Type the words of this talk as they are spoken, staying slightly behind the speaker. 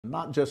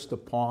not just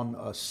upon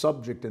a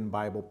subject in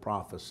Bible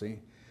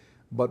prophecy,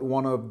 but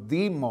one of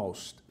the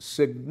most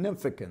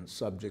significant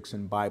subjects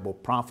in Bible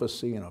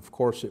prophecy, and of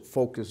course it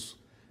focuses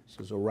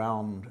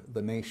around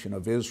the nation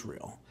of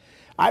Israel.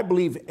 I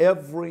believe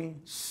every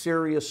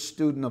serious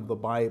student of the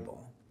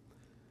Bible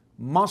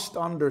must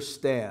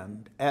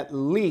understand at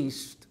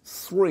least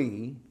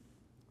three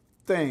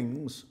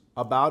things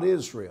about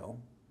Israel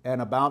and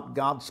about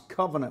God's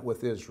covenant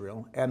with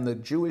Israel and the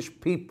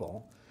Jewish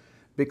people,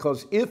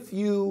 because if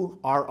you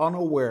are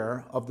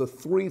unaware of the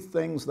three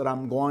things that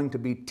I'm going to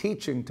be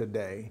teaching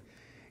today,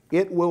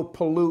 it will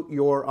pollute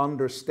your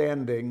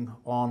understanding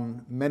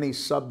on many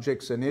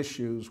subjects and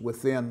issues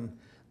within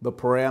the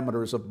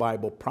parameters of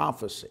Bible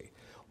prophecy.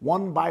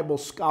 One Bible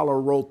scholar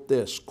wrote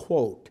this,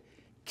 quote,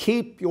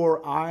 "Keep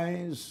your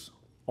eyes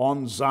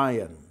on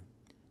Zion,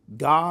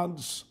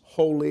 God's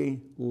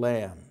holy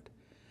land.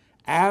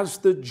 As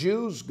the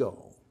Jews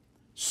go,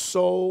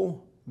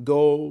 so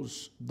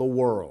goes the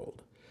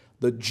world."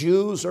 The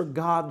Jews are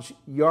God's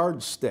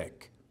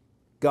yardstick,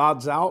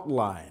 God's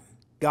outline,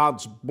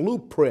 God's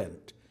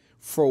blueprint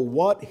for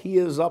what He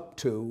is up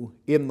to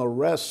in the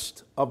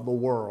rest of the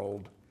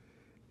world.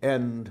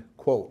 End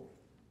quote.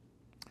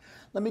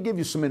 Let me give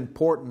you some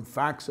important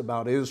facts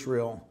about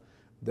Israel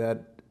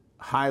that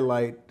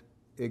highlight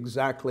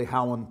exactly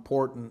how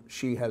important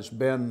she has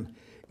been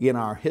in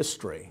our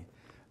history.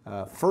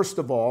 First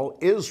of all,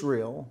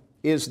 Israel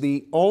is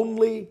the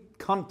only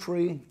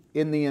country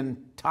in the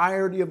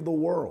entirety of the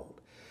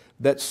world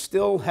that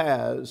still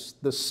has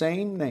the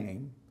same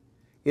name,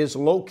 is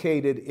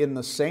located in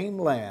the same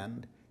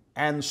land,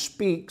 and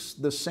speaks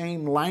the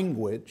same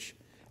language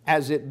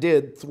as it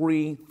did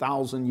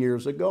 3,000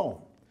 years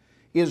ago.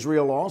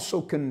 Israel also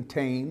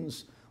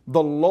contains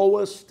the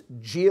lowest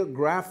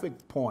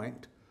geographic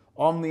point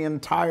on the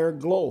entire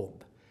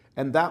globe,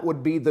 and that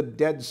would be the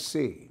Dead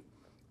Sea.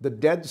 The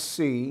Dead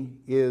Sea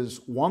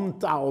is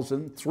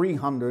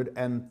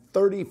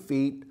 1,330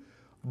 feet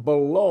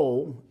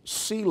below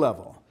sea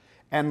level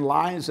and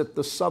lies at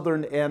the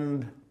southern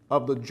end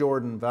of the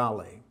Jordan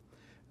Valley.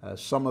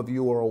 Some of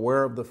you are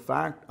aware of the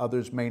fact,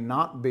 others may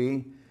not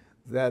be,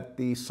 that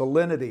the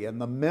salinity and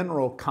the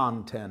mineral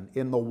content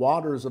in the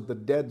waters of the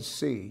Dead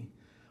Sea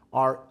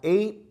are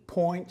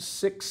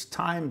 8.6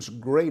 times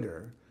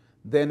greater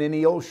than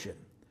any ocean.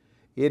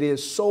 It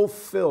is so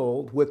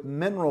filled with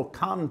mineral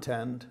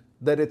content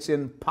that it's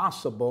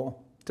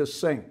impossible to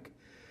sink.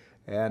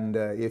 And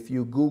if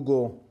you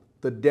Google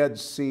the Dead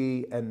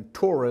Sea and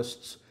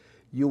tourists,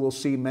 you will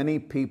see many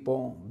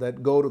people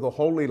that go to the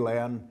Holy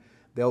Land.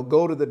 They'll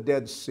go to the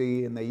Dead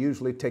Sea and they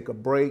usually take a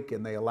break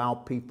and they allow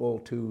people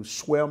to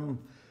swim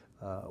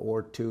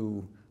or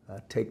to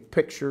take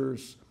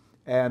pictures.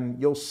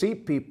 And you'll see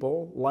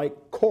people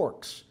like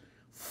corks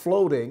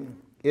floating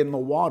in the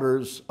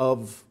waters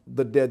of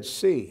the Dead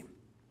Sea.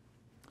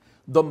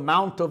 The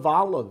Mount of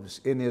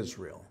Olives in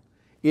Israel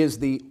is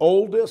the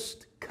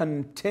oldest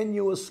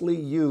continuously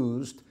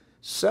used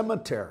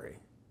cemetery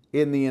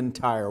in the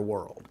entire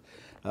world.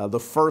 The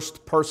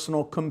first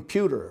personal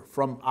computer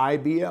from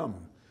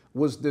IBM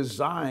was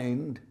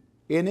designed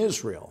in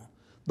Israel.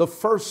 The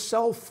first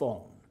cell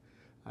phone.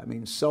 I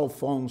mean, cell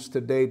phones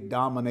today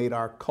dominate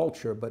our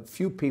culture, but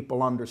few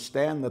people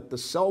understand that the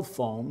cell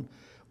phone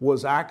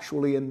was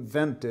actually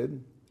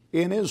invented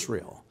in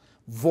Israel.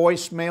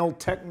 Voicemail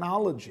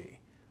technology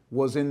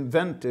was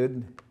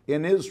invented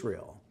in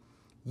Israel.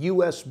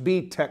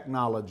 USB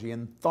technology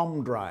and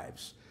thumb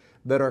drives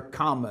that are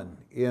common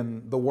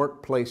in the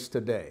workplace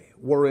today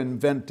were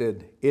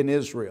invented in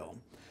Israel.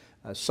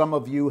 Some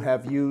of you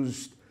have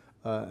used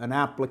an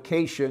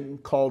application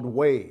called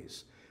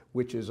Waze,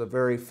 which is a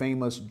very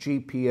famous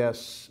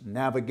GPS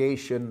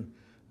navigation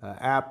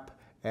app,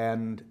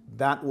 and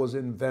that was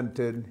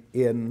invented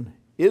in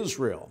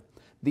Israel.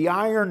 The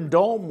Iron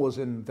Dome was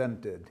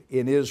invented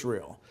in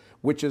Israel,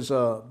 which is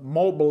a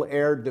mobile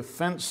air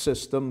defense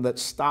system that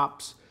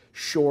stops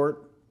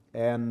short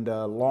and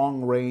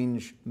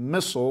long-range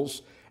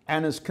missiles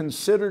and is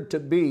considered to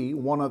be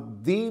one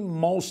of the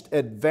most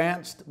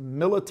advanced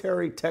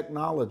military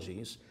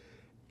technologies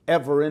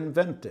ever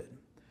invented.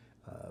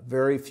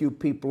 Very few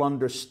people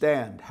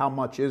understand how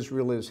much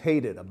Israel is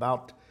hated.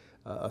 About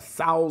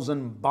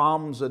 1,000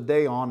 bombs a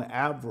day on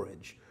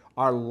average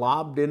are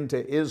lobbed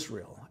into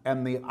Israel,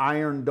 and the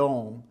Iron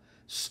Dome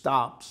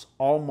stops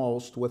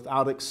almost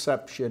without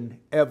exception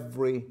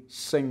every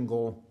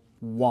single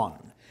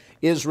one.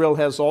 Israel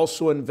has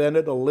also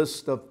invented a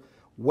list of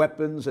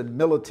weapons and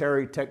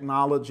military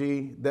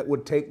technology that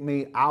would take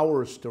me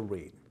hours to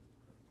read.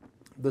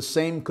 The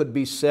same could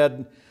be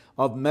said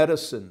of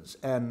medicines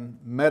and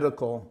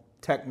medical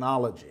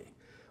technology.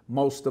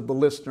 Most of the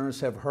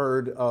listeners have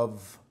heard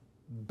of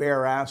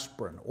Bayer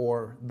Aspirin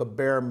or the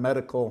Bayer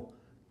Medical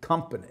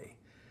Company.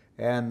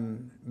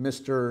 And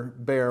Mr.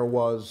 Bayer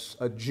was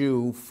a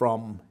Jew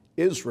from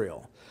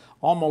Israel.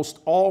 Almost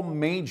all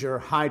major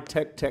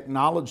high-tech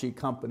technology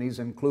companies,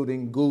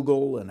 including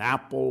Google and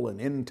Apple and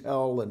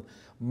Intel and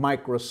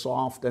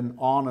Microsoft and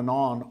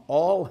on,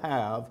 all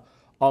have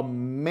a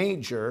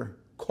major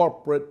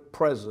corporate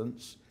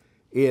presence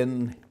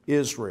in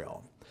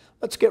Israel.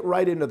 Let's get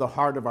right into the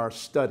heart of our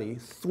study.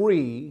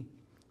 3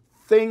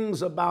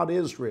 things about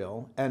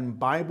Israel and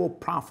Bible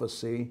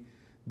prophecy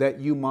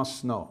that you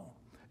must know.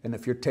 And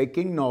if you're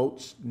taking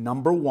notes,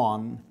 number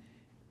 1,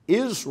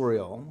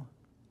 Israel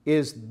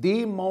is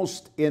the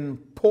most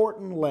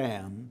important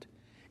land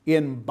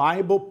in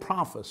Bible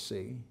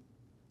prophecy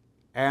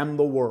and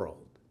the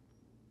world.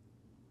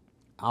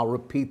 I'll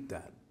repeat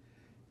that.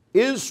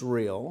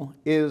 Israel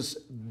is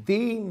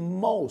the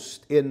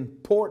most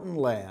important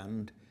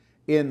land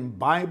in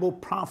Bible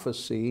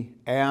prophecy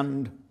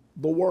and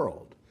the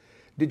world.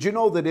 Did you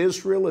know that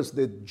Israel is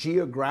the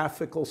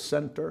geographical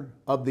center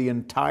of the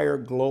entire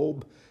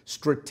globe,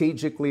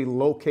 strategically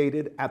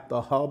located at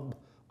the hub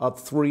of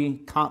 3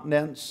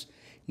 continents?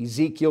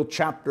 Ezekiel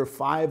chapter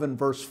 5 and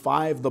verse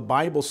 5, the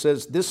Bible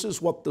says, "This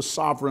is what the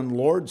sovereign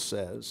Lord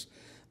says.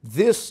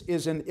 This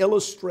is an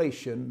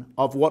illustration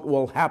of what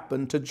will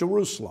happen to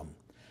Jerusalem.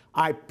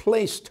 I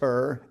placed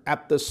her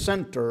at the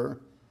center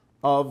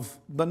of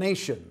the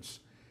nations."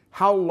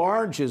 How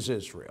large is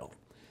Israel?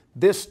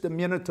 This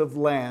diminutive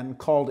land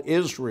called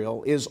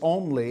Israel is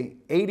only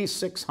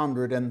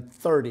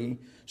 8,630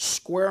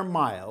 square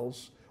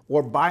miles,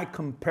 or by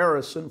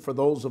comparison, for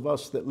those of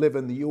us that live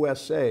in the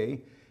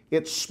USA,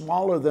 it's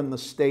smaller than the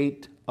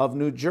state of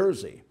New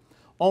Jersey.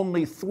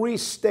 Only 3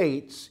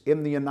 states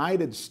in the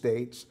United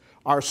States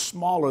are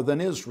smaller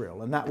than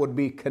Israel, and that would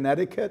be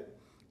Connecticut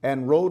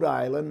and Rhode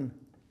Island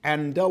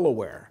and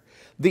Delaware.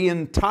 The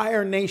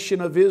entire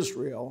nation of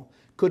Israel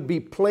could be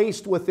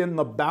placed within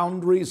the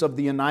boundaries of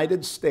the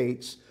United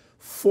States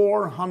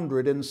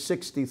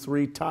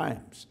 463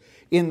 times.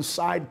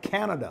 Inside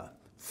Canada,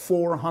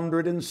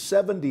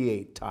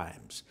 478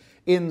 times.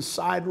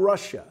 Inside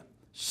Russia,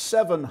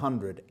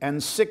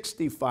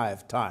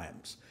 765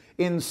 times.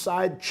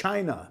 Inside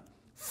China,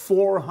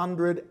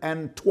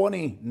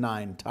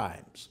 429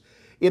 times.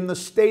 In the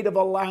state of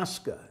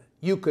Alaska,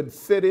 you could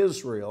fit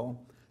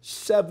Israel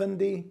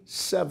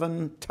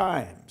 77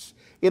 times.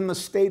 In the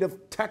state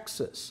of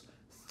Texas,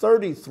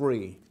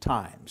 33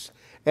 times.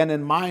 And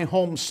in my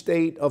home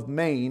state of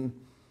Maine,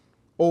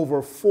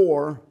 over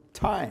 4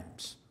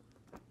 times.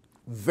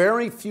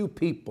 Very few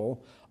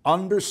people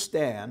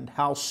understand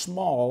how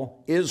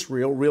small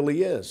Israel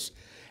really is.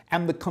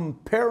 And the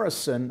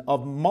comparison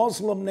of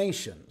Muslim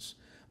nations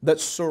that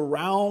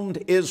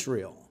surround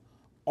Israel,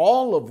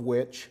 all of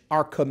which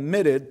are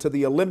committed to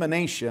the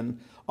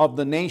elimination of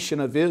the nation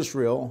of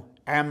Israel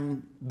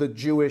and the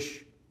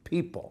Jewish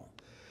people.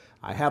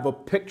 I have a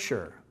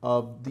picture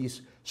of this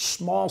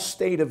small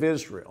state of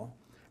Israel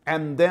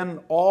and then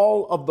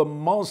all of the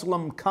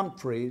Muslim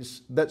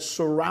countries that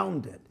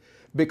surround it,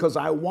 because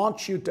I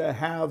want you to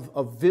have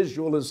a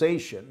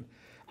visualization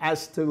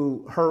as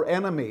to her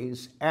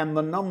enemies and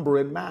the number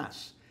in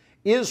mass.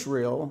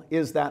 Israel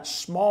is that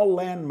small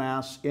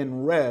landmass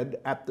in red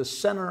at the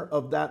center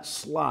of that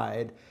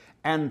slide,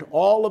 and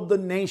all of the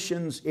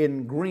nations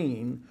in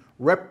green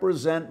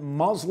represent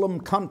Muslim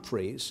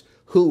countries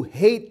who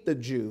hate the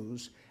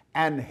Jews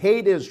and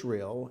hate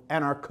Israel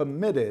and are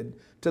committed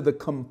to the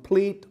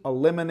complete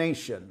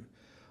elimination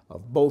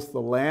of both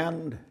the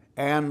land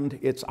and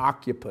its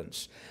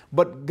occupants.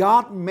 But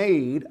God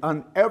made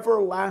an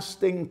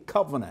everlasting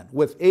covenant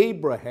with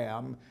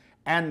Abraham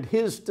and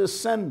his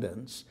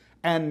descendants,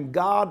 and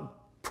God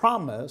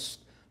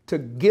promised to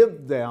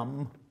give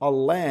them a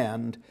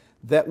land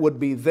that would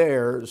be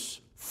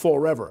theirs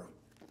forever.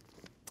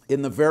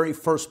 In the very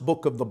first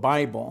book of the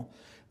Bible,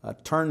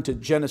 turn to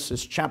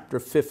Genesis chapter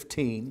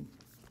 15.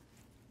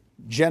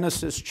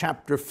 Genesis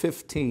chapter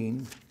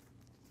 15,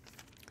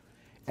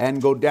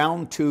 and go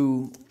down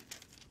to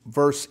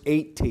verse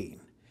 18.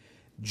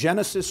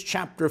 Genesis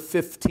chapter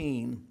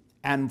 15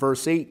 and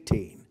verse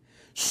 18.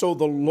 "So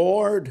the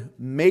Lord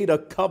made a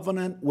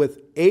covenant with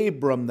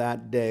Abram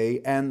that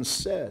day and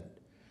said,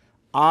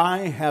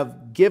 I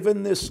have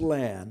given this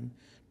land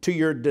to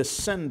your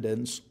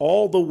descendants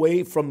all the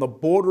way from the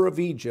border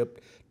of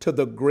Egypt to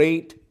the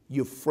great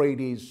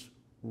Euphrates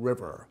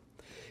River."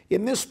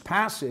 In this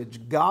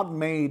passage, God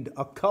made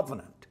a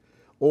covenant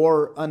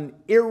or an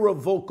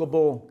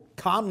irrevocable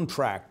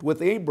contract with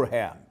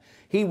Abraham.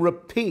 He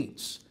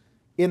repeats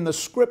in the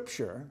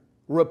scripture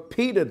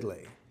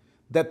repeatedly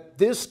that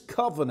this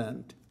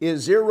covenant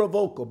is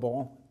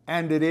irrevocable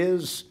and it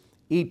is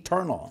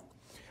eternal.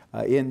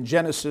 In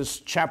Genesis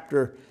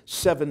chapter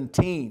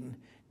 17,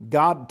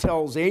 God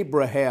tells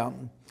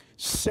Abraham,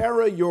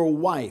 "Sarah, your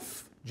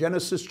wife,"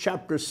 Genesis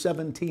chapter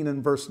 17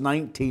 and verse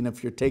 19,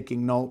 if you're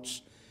taking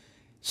notes,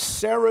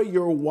 "Sarah,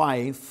 your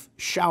wife,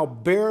 shall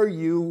bear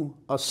you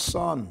a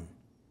son,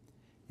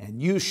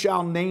 and you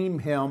shall name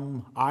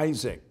him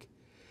Isaac.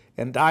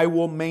 And I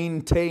will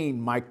maintain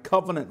my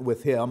covenant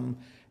with him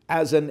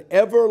as an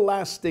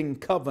everlasting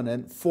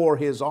covenant for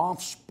his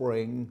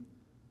offspring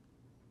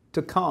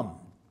to come."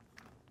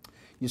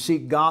 You see,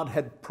 God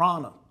had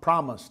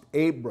promised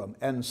Abram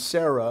and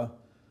Sarah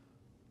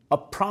a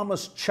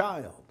promised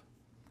child.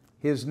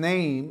 His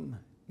name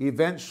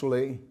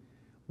eventually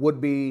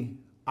would be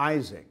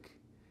Isaac.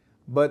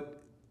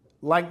 But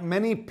like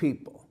many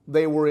people,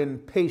 they were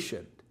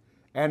impatient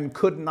and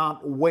could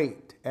not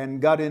wait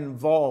and got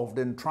involved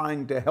in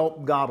trying to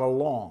help God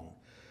along.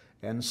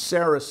 And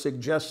Sarah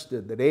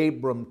suggested that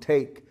Abram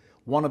take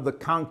one of the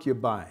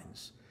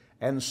concubines.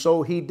 And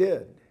so he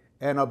did.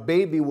 And a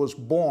baby was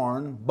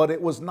born, but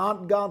it was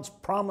not God's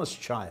promised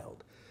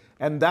child.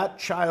 And that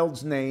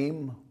child's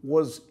name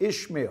was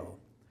Ishmael.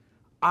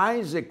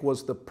 Isaac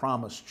was the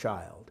promised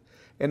child.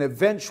 And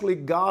eventually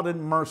God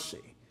in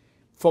mercy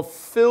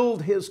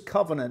fulfilled his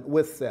covenant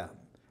with them.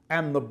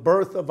 And the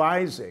birth of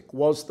Isaac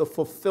was the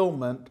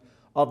fulfillment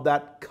of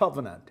that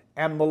covenant,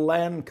 and the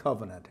land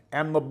covenant,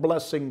 and the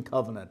blessing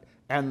covenant,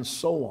 and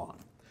so on.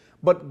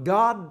 But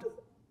God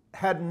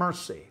had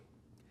mercy.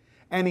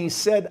 And he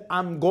said,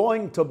 I'm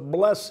going to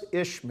bless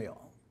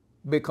Ishmael,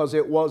 because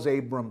it was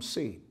Abram's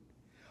seed.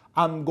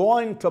 I'm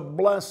going to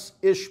bless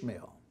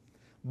Ishmael.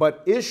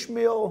 But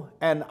Ishmael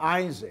and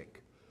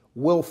Isaac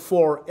will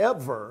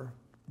forever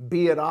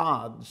be at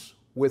odds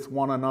with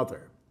one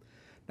another.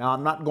 Now,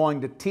 I'm not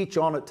going to teach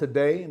on it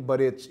today, but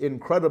it's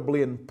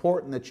incredibly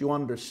important that you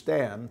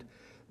understand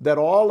that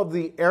all of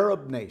the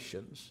Arab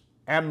nations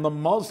and the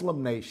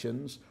Muslim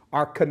nations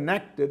are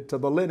connected to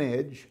the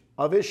lineage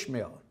of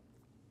Ishmael.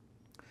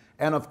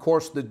 And of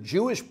course, the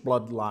Jewish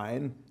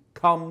bloodline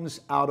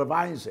comes out of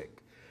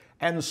Isaac.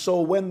 And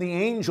so when the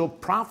angel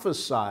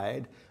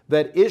prophesied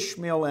that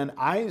Ishmael and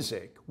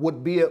Isaac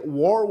would be at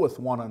war with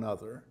one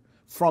another,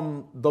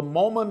 from the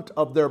moment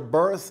of their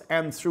birth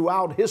and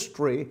throughout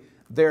history,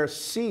 their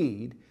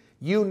seed,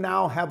 you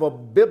now have a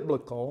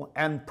biblical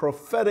and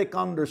prophetic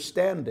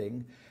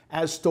understanding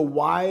as to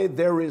why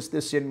there is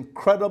this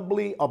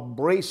incredibly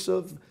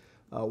abrasive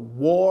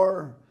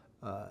war,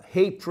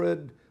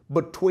 hatred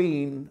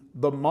between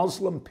the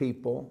Muslim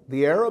people,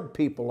 the Arab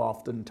people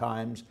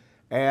oftentimes,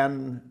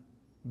 and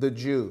the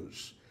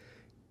Jews.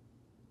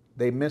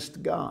 They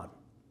missed God.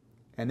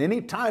 And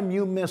anytime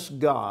you miss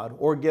God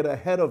or get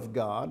ahead of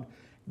God,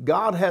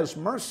 God has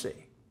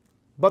mercy.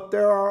 But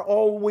there are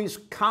always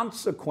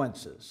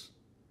consequences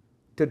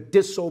to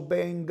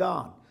disobeying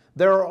God.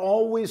 There are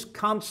always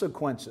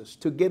consequences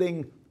to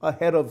getting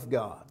ahead of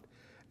God.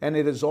 And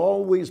it is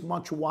always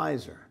much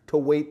wiser to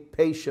wait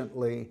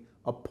patiently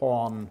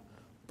upon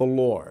the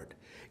Lord.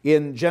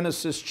 In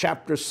Genesis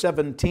chapter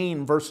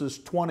 17, verses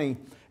 20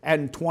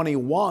 and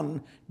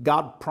 21,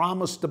 God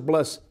promised to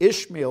bless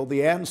Ishmael.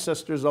 The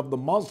ancestors of the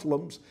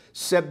Muslims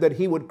said that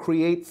he would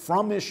create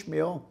from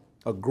Ishmael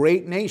a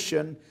great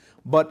nation,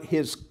 but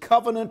his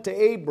covenant to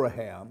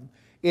Abraham,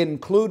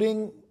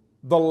 including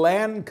the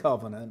land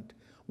covenant,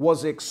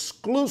 was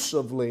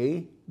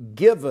exclusively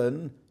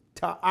given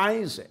to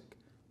Isaac,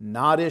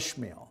 not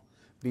Ishmael.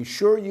 Be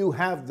sure you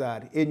have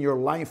that in your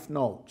life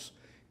notes.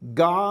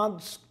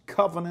 God's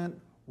covenant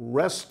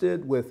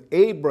rested with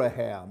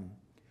Abraham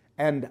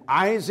and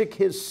Isaac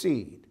his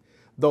seed.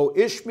 Though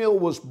Ishmael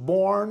was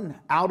born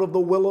out of the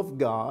will of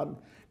God,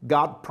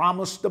 God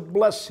promised to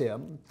bless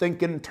him.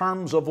 Think in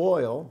terms of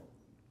oil.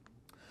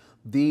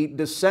 The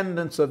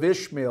descendants of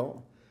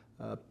Ishmael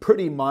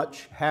pretty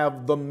much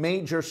have the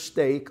major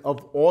stake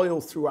of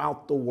oil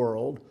throughout the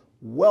world,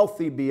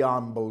 wealthy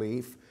beyond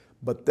belief,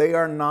 but they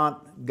are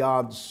not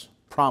God's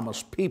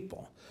promised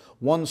people.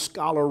 One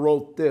scholar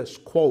wrote this,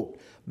 quote,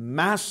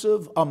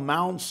 massive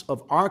amounts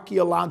of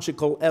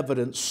archaeological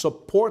evidence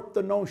support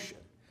the notion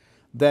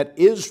that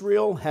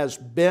Israel has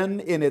been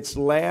in its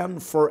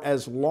land for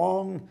as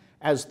long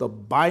as the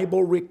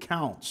Bible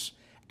recounts,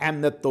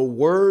 and that the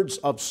words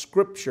of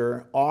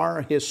Scripture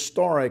are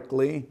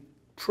historically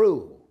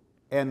true,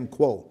 end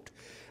quote.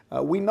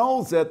 We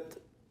know that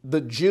the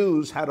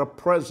Jews had a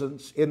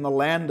presence in the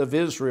land of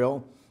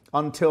Israel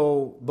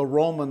until the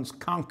Romans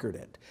conquered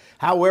it.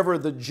 However,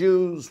 the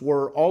Jews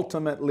were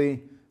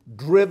ultimately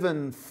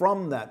driven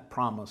from that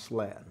promised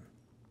land.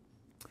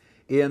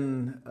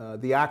 In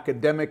the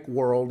academic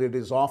world, it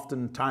is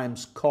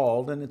oftentimes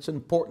called, and it's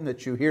important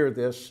that you hear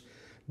this,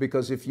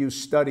 because if you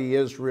study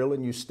Israel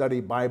and you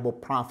study Bible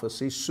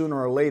prophecy,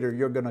 sooner or later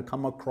you're going to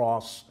come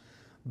across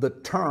the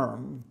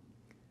term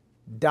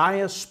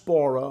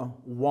Diaspora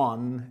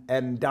 1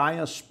 and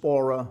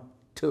Diaspora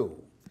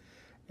 2.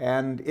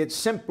 And it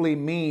simply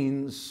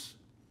means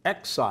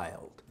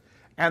exiled.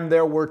 And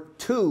there were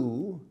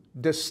two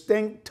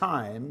distinct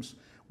times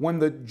when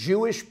the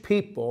Jewish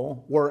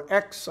people were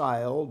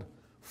exiled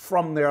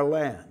from their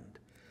land.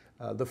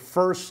 The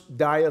first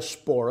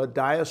diaspora,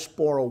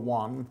 Diaspora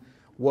 1,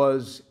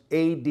 was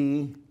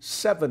AD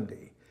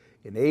 70.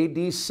 In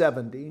AD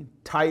 70,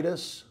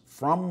 Titus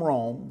from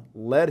Rome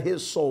led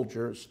his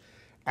soldiers,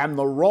 and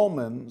the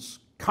Romans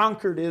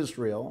conquered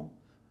Israel,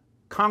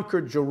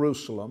 conquered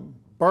Jerusalem,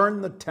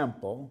 burned the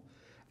temple,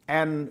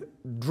 and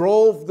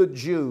drove the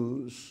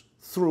Jews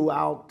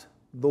throughout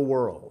the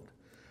world.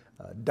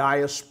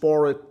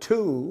 Diaspora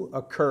 2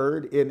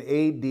 occurred in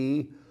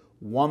AD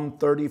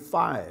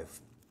 135.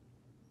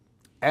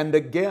 And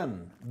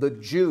again, the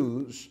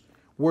Jews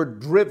were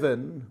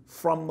driven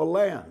from the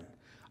land.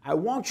 I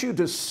want you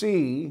to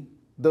see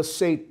the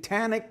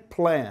satanic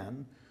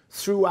plan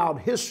throughout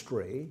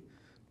history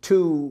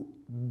to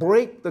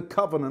break the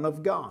covenant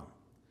of God.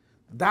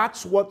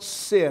 That's what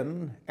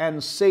sin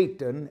and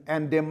Satan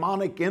and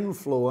demonic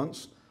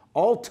influence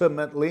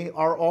ultimately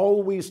are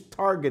always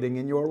targeting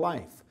in your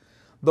life.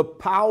 The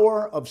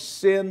power of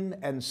sin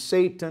and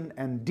Satan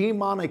and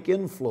demonic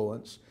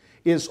influence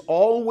is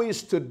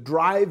always to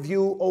drive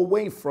you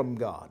away from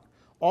God,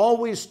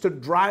 always to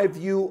drive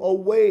you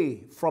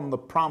away from the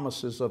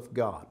promises of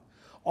God,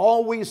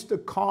 always to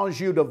cause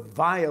you to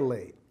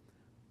violate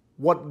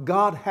what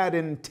God had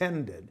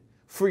intended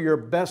for your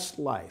best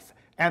life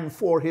and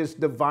for His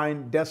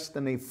divine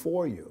destiny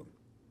for you.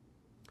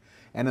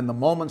 And in the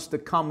moments to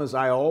come, as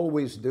I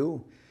always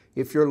do,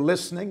 if you're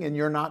listening and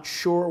you're not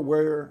sure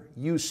where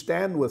you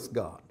stand with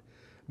God,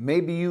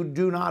 maybe you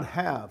do not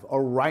have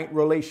a right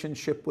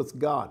relationship with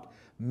God,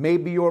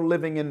 maybe you're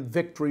living in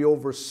victory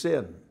over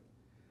sin,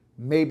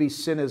 maybe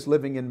sin is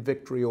living in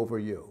victory over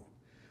you.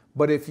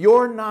 But if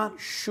you're not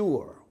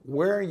sure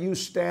where you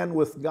stand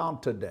with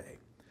God today,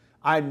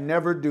 I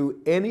never do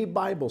any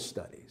Bible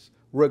studies,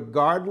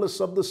 regardless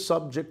of the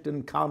subject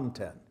and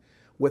content,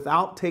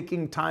 without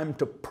taking time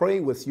to pray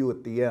with you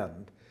at the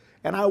end.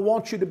 And I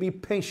want you to be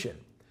patient.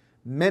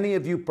 Many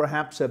of you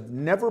perhaps have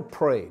never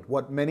prayed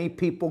what many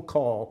people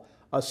call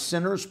a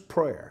sinner's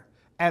prayer.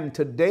 And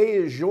today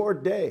is your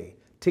day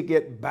to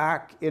get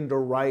back into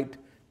right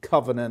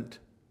covenant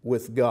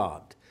with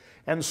God.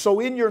 And so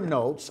in your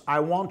notes,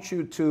 I want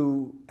you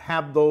to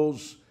have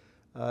those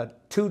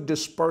two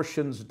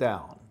dispersions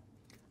down.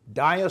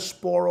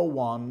 Diaspora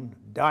 1,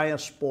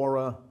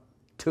 Diaspora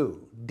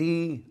 2.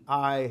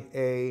 D-I-A-S-P-O-R-A.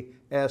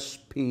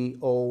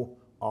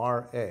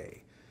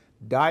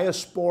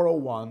 Diaspora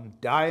 1,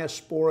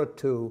 Diaspora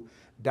 2.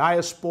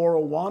 Diaspora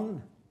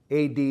 1,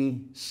 AD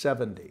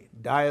 70.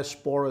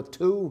 Diaspora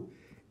 2,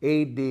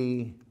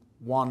 AD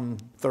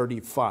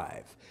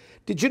 135.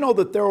 Did you know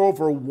that there are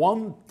over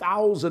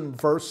 1,000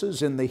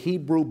 verses in the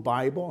Hebrew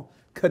Bible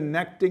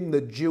connecting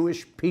the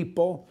Jewish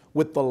people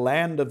with the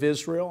land of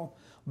Israel?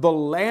 The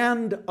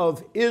land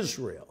of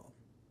Israel.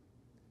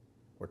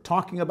 We're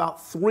talking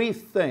about three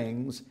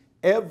things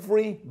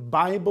every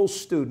Bible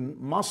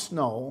student must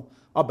know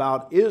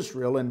about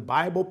Israel in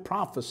Bible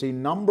prophecy.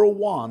 Number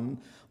one,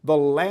 the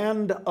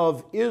land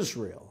of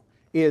Israel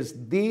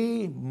is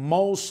the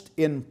most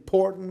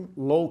important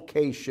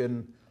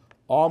location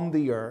on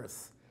the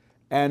earth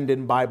and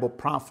in Bible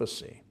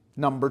prophecy.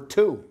 Number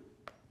two,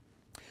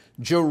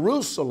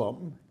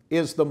 Jerusalem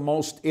is the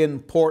most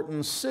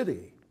important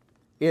city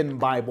in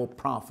Bible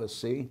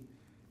prophecy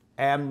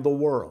and the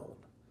world.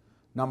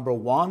 Number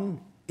one,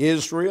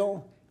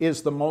 Israel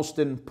is the most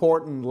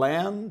important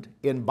land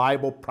in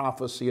Bible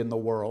prophecy in the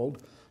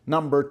world.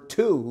 Number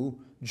two,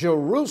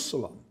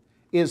 Jerusalem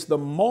is the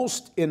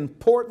most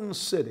important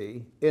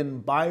city in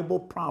Bible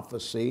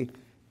prophecy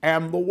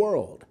and the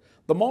world.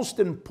 The most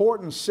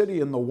important city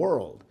in the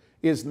world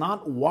is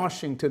not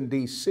Washington,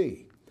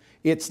 D.C.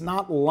 It's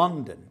not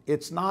London.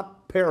 It's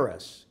not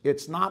Paris.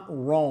 It's not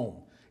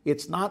Rome.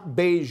 It's not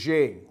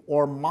Beijing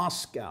or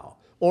Moscow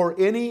or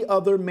any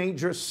other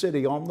major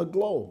city on the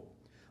globe.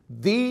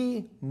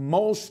 The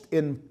most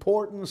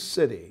important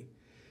city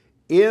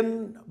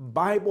in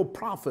Bible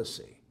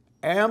prophecy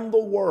and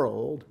the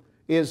world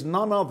is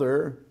none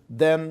other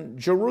than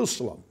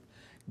Jerusalem.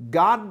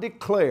 God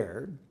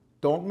declared,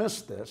 don't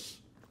miss this,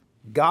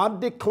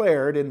 God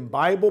declared in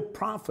Bible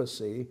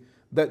prophecy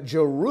that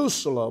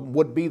Jerusalem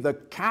would be the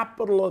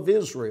capital of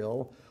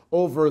Israel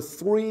over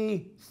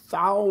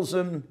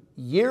 3,000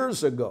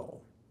 years ago.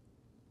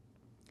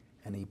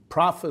 And He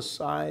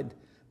prophesied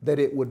that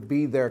it would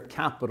be their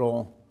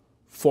capital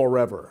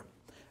forever.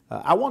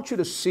 I want you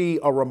to see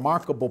a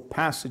remarkable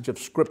passage of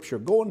Scripture.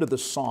 Go into the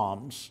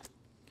Psalms,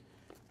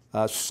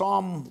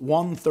 Psalm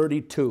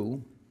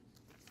 132.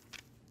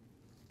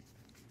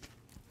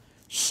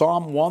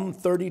 Psalm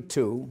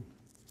 132,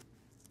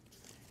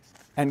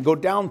 and go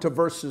down to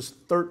verses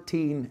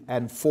 13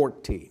 and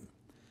 14.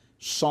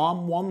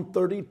 Psalm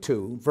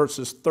 132,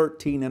 verses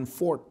 13 and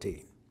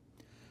 14.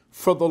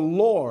 For the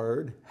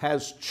Lord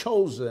has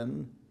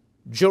chosen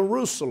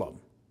Jerusalem.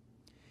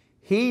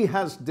 He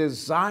has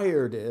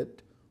desired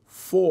it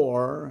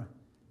for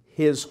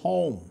His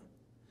home.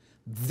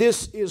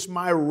 This is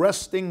my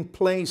resting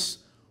place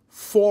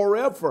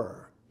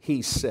forever,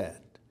 He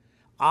said.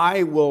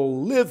 I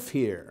will live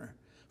here,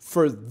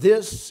 for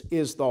this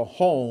is the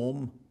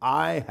home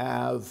I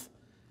have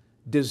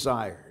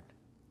desired.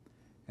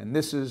 And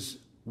this is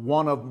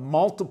one of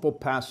multiple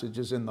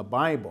passages in the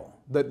Bible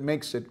that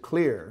makes it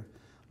clear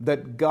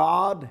that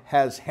God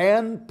has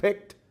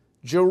handpicked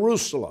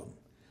Jerusalem.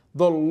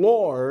 The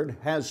Lord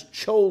has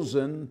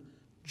chosen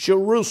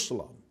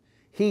Jerusalem.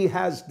 He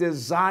has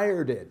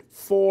desired it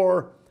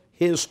for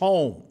His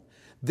home.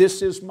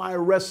 This is my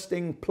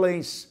resting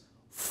place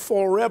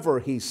forever,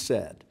 He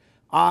said.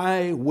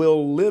 I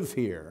will live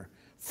here,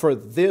 for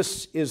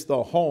this is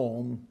the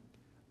home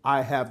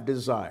I have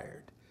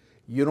desired.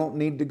 You don't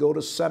need to go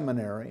to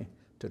seminary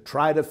to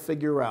try to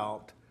figure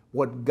out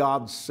what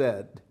God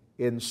said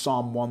in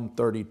Psalm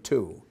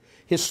 132.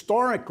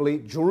 Historically,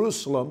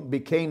 Jerusalem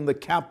became the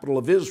capital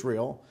of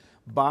Israel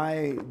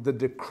by the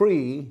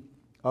decree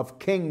of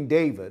King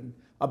David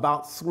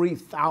about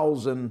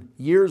 3,000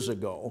 years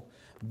ago,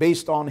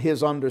 based on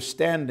his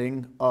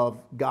understanding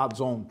of God's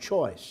own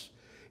choice.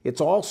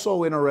 It's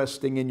also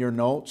interesting in your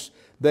notes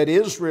that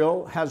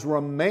Israel has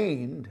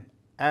remained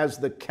as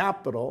the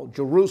capital,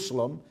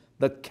 Jerusalem,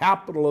 the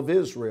capital of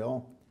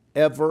Israel,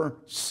 ever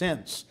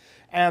since.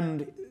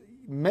 And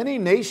many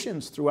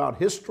nations throughout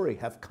history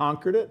have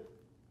conquered it,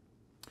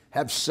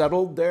 have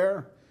settled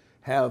there,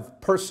 have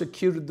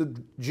persecuted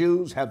the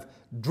Jews, have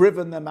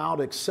driven them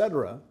out,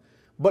 etc.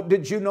 But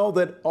did you know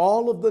that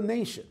all of the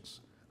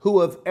nations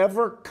who have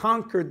ever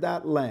conquered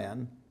that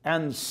land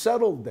and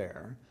settled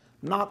there,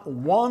 not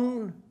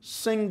one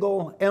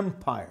single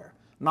empire,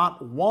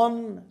 not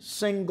one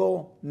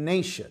single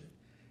nation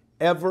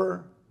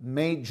ever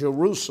made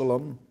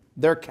Jerusalem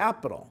their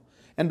capital?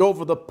 And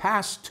over the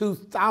past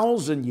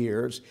 2,000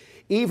 years,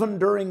 even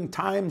during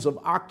times of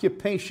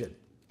occupation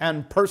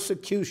and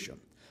persecution,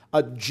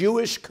 a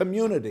Jewish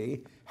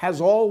community has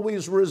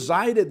always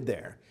resided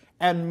there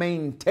and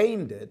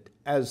maintained it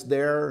as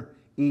their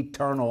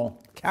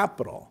eternal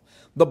capital.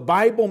 The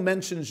Bible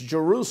mentions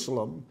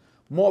Jerusalem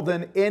more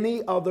than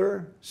any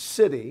other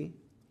city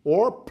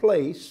or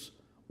place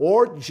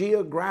or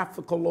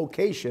geographical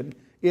location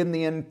in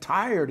the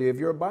entirety of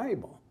your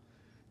Bible.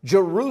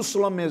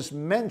 Jerusalem is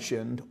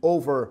mentioned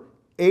over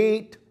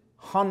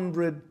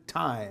 800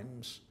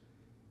 times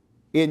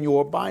in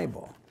your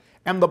Bible.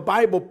 And the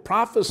Bible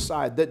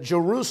prophesied that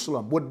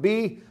Jerusalem would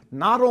be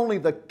not only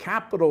the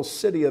capital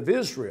city of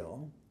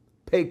Israel,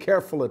 pay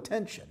careful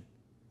attention,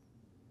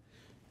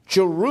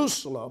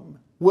 Jerusalem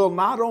will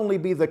not only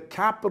be the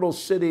capital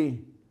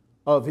city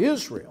of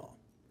Israel,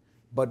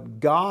 but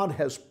God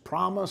has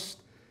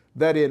promised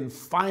that in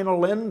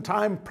final end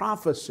time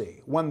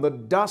prophecy, when the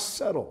dust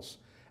settles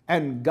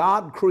and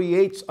God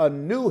creates a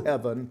new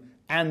heaven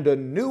and a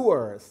new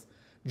earth,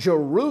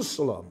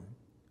 Jerusalem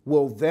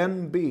will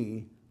then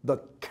be the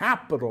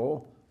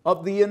capital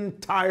of the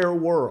entire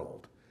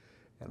world.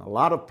 And a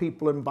lot of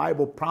people in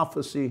Bible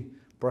prophecy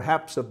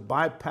perhaps have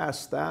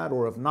bypassed that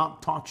or have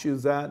not taught you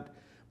that,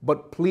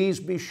 but please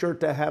be sure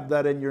to have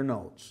that in your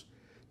notes.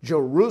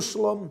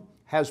 Jerusalem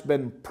has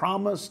been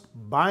promised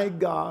by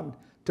God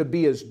to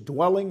be his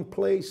dwelling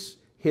place,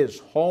 his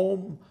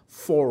home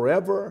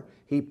forever.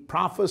 He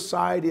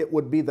prophesied it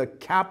would be the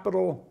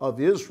capital of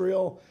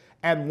Israel,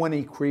 and when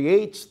he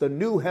creates the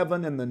new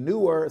heaven and the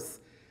new earth,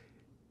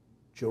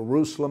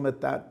 Jerusalem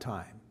at that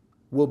time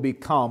will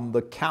become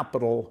the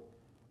capital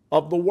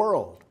of the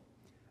world.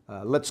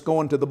 Let's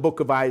go into the book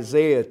of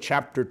Isaiah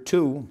chapter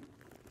 2,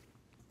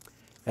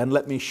 and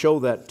let me show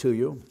that to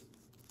you.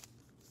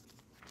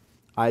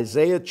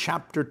 Isaiah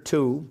chapter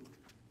 2,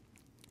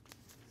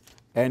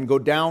 and go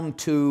down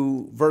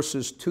to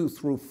verses 2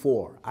 through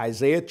 4.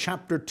 Isaiah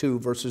chapter 2,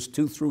 verses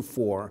 2 through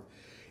 4.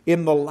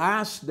 In the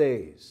last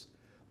days,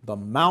 the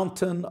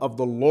mountain of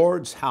the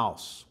Lord's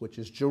house, which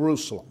is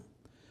Jerusalem,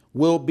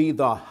 will be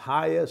the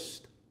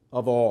highest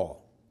of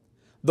all,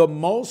 the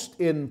most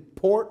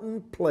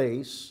important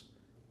place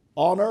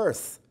on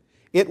earth.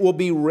 It will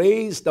be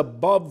raised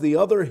above the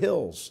other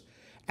hills,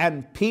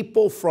 and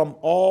people from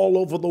all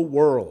over the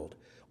world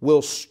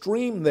will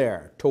stream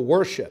there to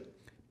worship.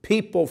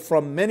 People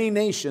from many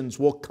nations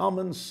will come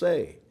and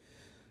say,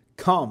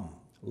 "Come,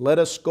 let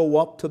us go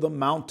up to the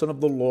mountain of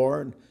the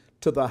Lord,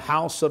 to the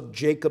house of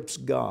Jacob's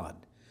God.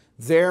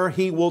 There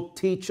he will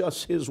teach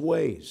us his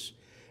ways,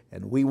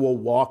 and we will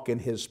walk in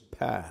his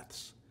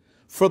paths.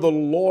 For the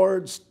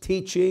Lord's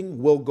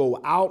teaching will go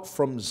out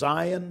from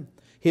Zion.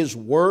 His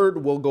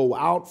word will go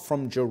out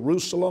from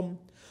Jerusalem.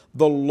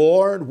 The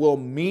Lord will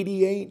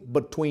mediate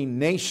between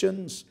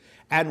nations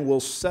and will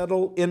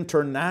settle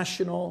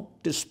international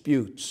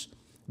disputes.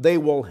 They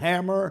will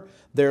hammer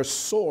their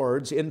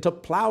swords into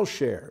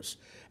plowshares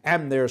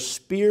and their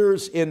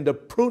spears into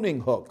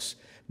pruning hooks.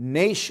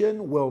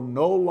 Nation will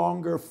no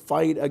longer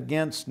fight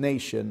against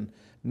nation,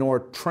 nor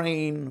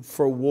train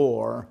for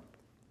war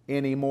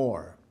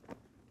anymore."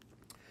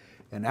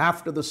 And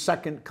after the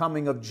second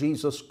coming of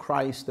Jesus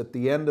Christ at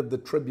the end of the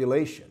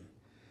tribulation,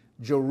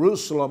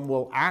 Jerusalem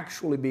will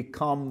actually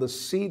become the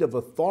seat of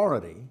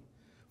authority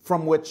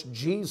from which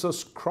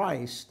Jesus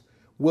Christ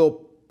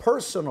will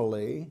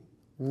personally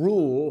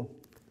rule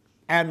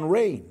and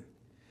reign.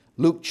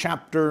 Luke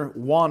chapter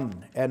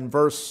 1 and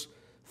verse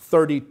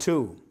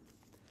 32.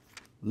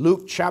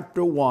 Luke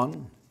chapter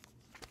 1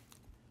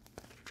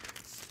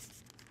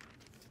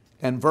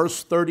 and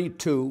verse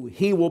 32,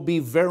 "He will be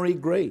very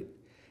great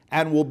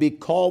and will be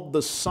called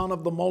the Son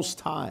of the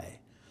Most High.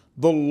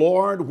 The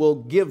Lord will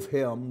give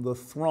him the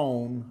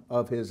throne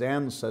of his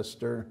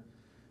ancestor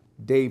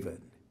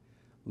David."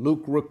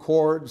 Luke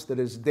records that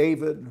as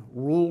David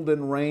ruled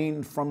and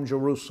reigned from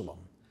Jerusalem,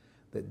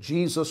 that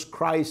Jesus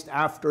Christ,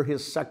 after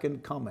his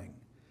second coming,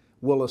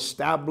 will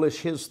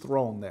establish his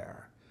throne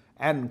there,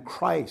 and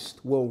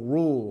Christ will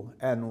rule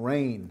and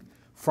reign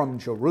from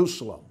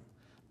Jerusalem,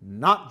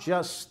 not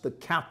just the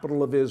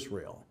capital of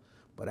Israel,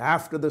 but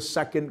after the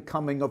second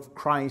coming of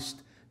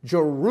Christ,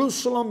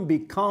 Jerusalem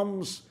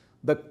becomes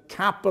the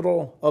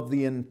capital of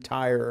the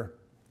entire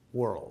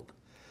world.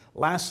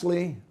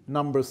 Lastly,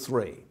 number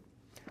 3,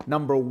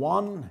 Number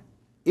one,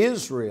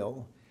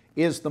 Israel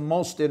is the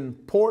most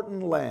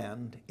important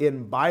land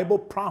in Bible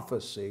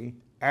prophecy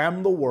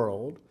and the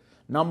world.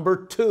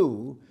 Number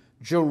two,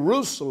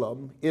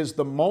 Jerusalem is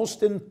the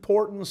most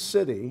important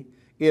city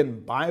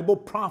in Bible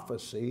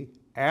prophecy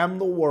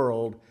and the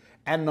world.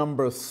 And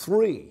number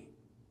three,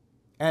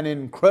 and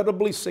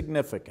incredibly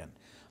significant,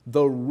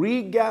 the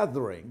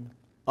regathering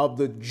of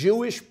the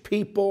Jewish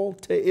people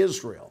to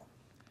Israel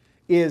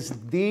is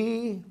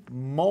the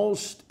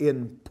most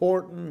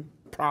important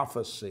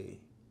prophecy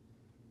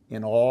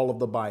in all of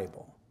the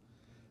Bible.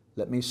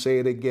 Let me say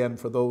it again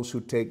for those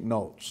who take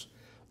notes.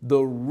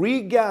 The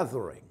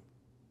regathering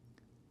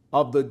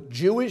of the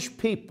Jewish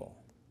people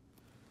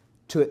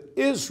to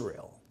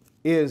Israel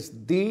is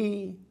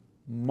the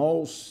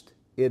most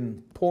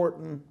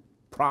important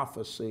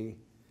prophecy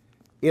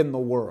in the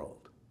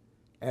world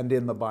and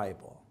in the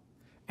Bible.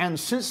 And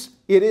since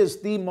it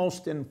is the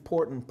most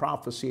important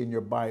prophecy in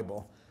your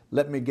Bible,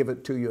 let me give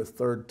it to you a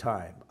third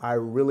time. I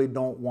really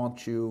don't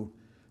want you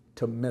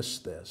to miss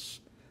this.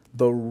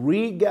 The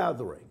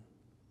regathering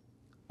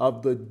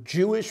of the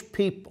Jewish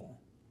people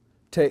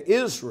to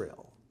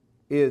Israel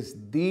is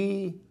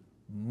the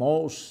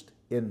most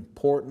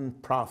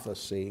important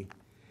prophecy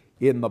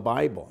in the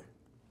Bible.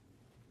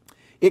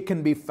 It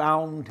can be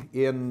found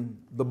in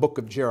the book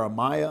of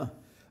Jeremiah.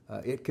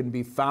 It can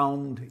be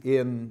found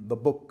in the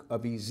book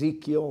of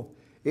Ezekiel.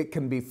 It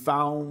can be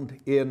found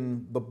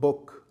in the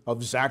book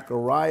of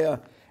Zechariah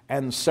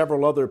and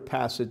several other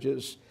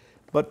passages.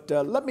 But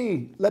let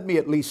me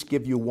at least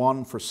give you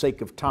one for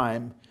sake of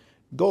time.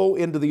 Go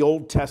into the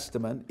Old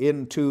Testament,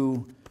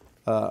 into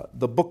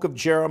the book of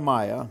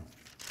Jeremiah,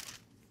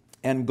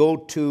 and go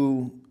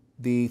to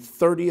the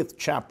 30th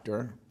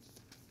chapter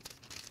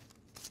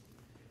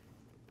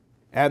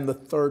and the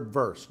 3rd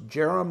verse.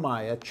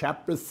 Jeremiah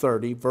chapter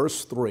 30,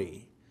 verse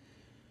 3.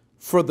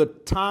 For the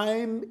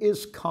time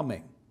is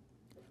coming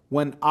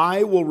when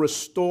I will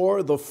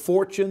restore the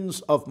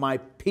fortunes of my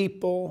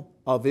people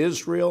of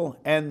Israel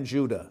and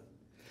Judah.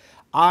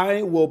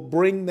 I will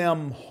bring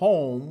them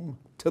home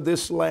to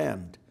this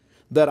land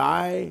that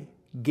I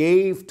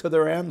gave to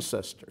their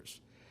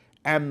ancestors,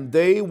 and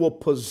they will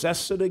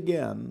possess it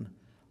again.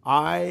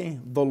 I,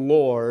 the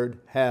Lord,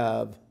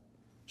 have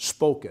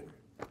spoken.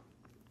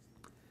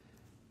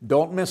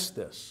 Don't miss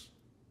this.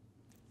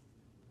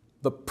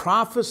 The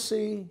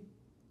prophecy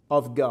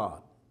of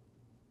God,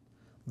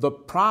 the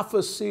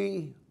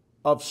prophecy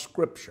of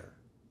Scripture,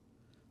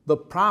 the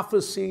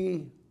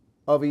prophecy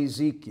of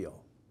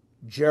Ezekiel,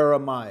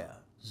 Jeremiah,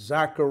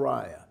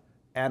 Zechariah,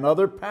 and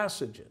other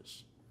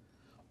passages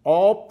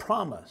all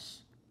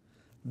promise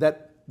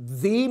that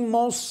the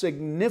most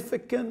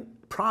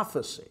significant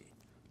prophecy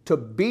to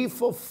be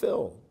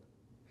fulfilled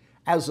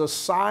as a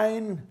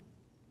sign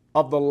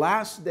of the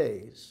last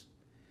days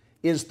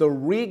is the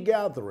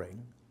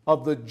regathering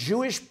of the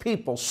Jewish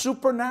people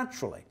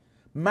supernaturally,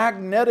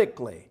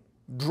 magnetically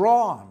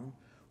drawn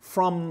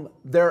from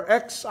their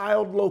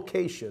exiled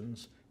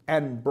locations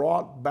and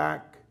brought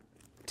back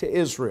to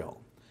Israel.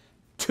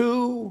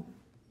 Two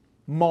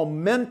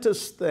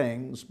momentous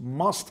things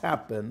must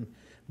happen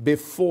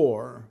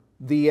before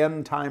the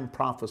end time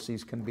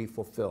prophecies can be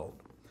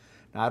fulfilled.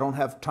 Now, I don't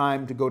have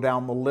time to go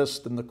down the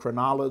list and the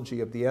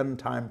chronology of the end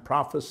time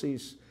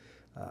prophecies.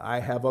 I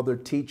have other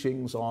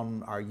teachings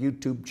on our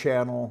YouTube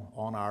channel,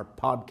 on our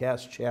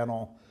podcast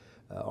channel,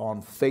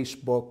 on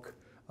Facebook.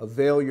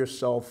 Avail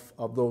yourself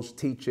of those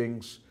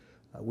teachings.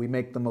 We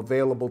make them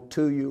available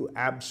to you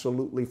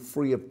absolutely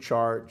free of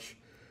charge.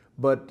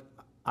 But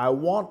I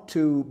want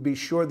to be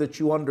sure that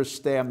you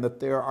understand that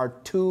there are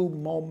two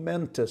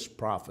momentous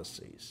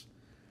prophecies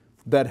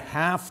that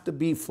have to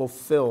be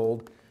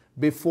fulfilled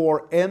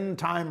before end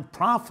time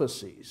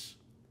prophecies.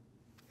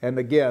 And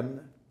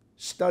again,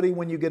 study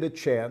when you get a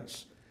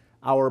chance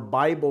our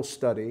Bible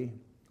study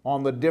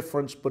on the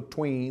difference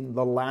between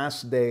the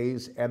last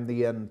days and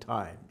the end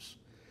times.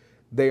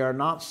 They are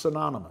not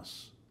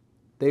synonymous.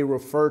 They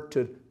refer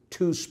to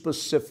two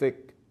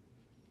specific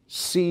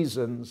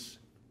seasons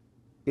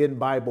in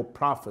Bible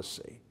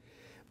prophecy.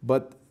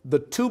 But the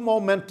two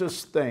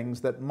momentous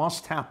things that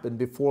must happen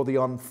before the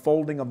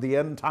unfolding of the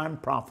end time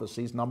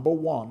prophecies, number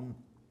one,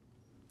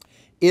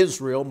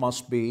 Israel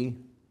must be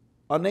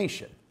a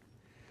nation.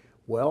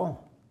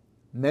 Well,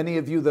 many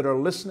of you that are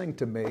listening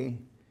to me,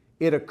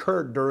 it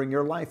occurred during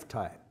your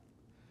lifetime.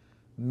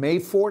 May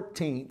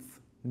 14th,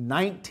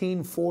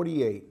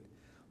 1948,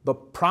 the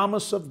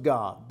promise of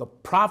God, the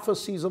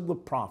prophecies of the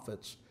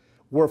prophets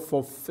were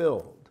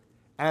fulfilled,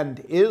 and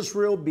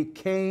Israel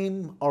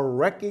became a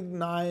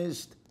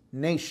recognized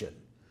nation.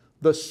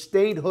 The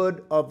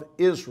statehood of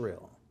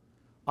Israel,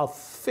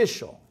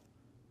 official,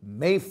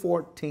 May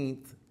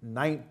 14th,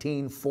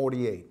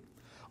 1948.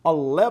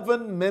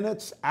 11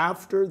 minutes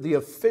after the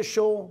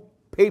official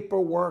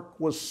paperwork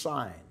was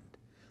signed,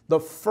 the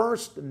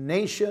first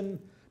nation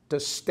to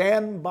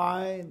stand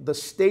by the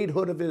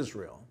statehood of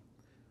Israel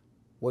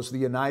was the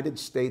United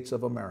States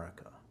of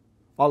America.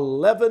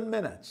 11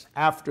 minutes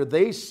after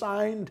they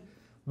signed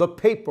the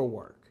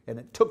paperwork, and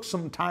it took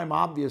some time,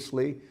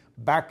 obviously,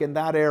 back in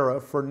that era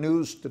for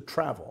news to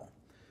travel.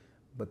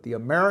 But the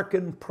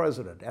American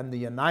president and the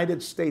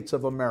United States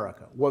of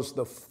America was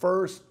the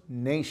first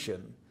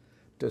nation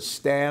to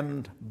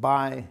stand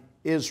by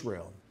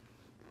Israel.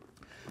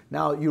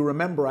 Now, you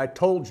remember I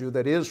told you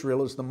that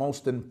Israel is the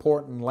most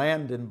important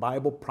land in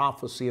Bible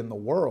prophecy in the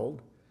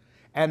world,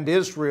 and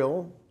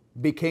Israel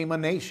became a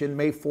nation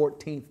May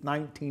 14th,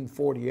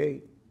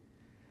 1948.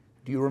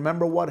 Do you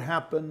remember what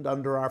happened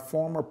under our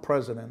former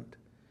president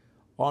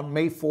on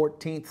May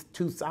 14th,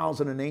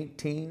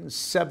 2018,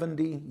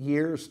 70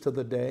 years to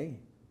the day?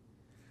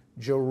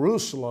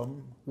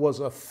 Jerusalem was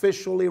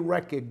officially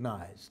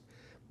recognized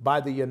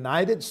by the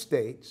United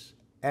States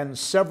and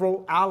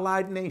several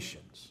allied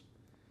nations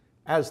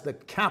as the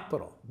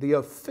capital, the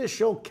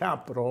official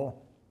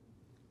capital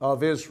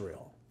of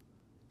Israel.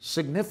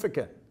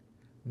 Significant.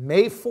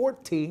 May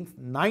 14th,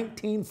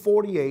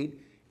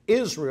 1948,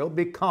 Israel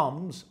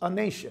becomes a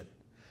nation.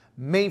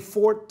 May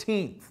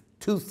 14th,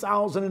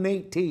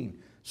 2018,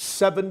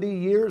 70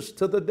 years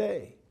to the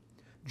day,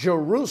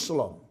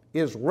 Jerusalem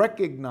is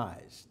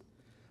recognized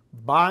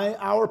by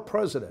our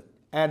president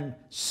and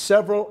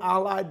several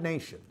allied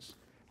nations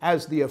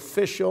as the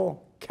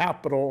official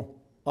capital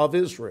of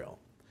Israel.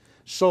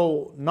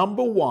 So,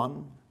 number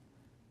one,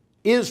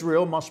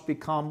 Israel must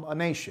become a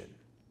nation.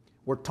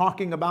 We're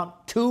talking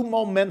about two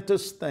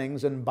momentous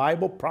things in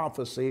Bible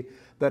prophecy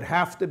that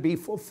have to be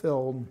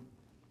fulfilled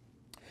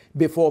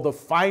before the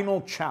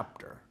final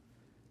chapter,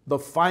 the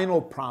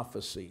final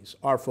prophecies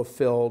are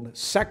fulfilled.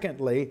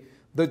 Secondly,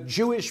 the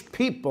Jewish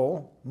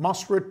people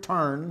must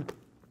return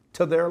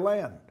to their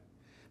land.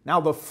 Now,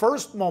 the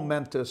first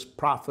momentous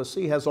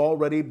prophecy has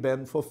already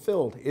been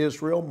fulfilled.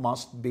 Israel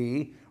must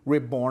be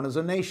reborn as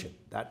a nation.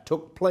 That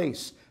took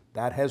place.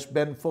 That has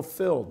been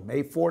fulfilled.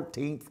 May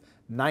 14th,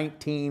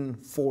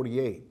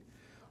 1948.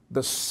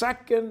 The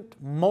second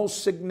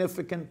most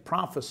significant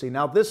prophecy,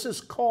 now this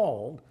is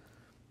called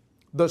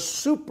the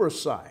super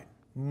sign.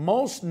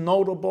 Most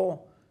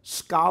notable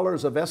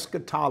scholars of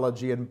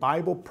eschatology and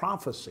Bible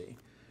prophecy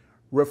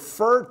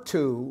refer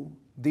to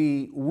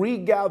the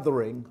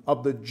regathering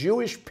of the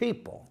Jewish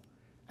people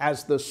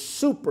as the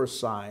super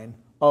sign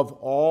of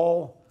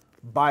all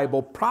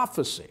Bible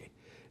prophecy.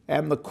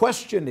 And the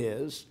question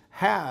is,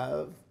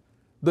 have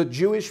the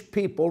Jewish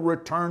people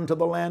returned to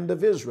the land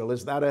of Israel?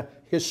 Is that a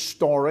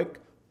historic,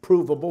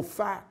 provable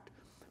fact?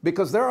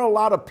 Because there are a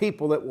lot of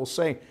people that will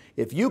say,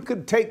 if you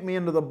could take me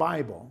into the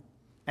Bible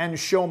and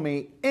show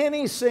me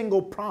any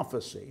single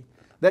prophecy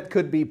that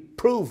could be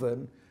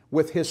proven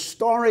with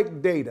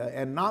historic data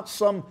and not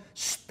some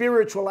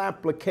spiritual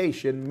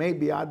application,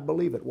 maybe I'd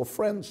believe it. Well,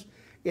 friends,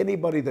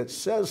 anybody that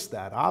says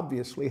that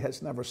obviously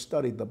has never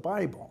studied the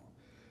Bible.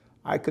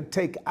 I could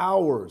take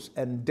hours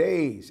and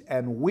days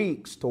and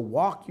weeks to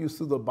walk you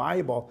through the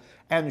Bible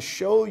and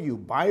show you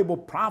Bible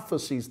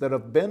prophecies that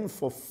have been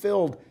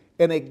fulfilled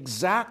in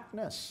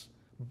exactness.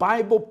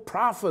 Bible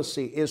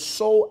prophecy is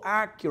so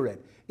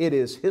accurate. It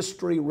is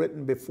history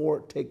written before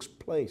it takes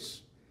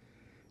place.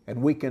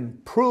 And we can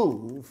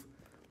prove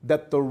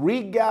that the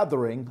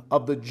regathering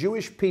of the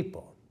Jewish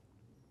people,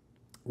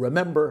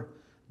 remember,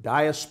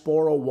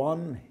 Diaspora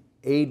 1,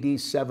 AD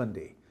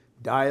 70,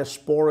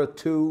 Diaspora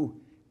 2,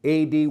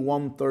 AD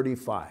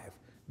 135,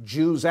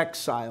 Jews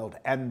exiled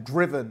and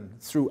driven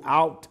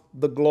throughout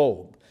the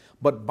globe.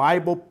 But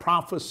Bible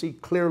prophecy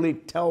clearly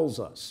tells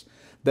us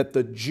that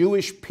the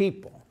Jewish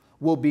people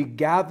will be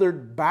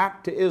gathered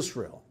back to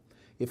Israel.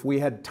 If we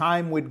had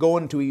time, we'd go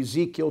into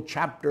Ezekiel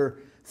chapter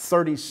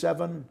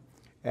 37,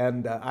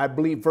 and I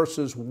believe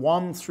verses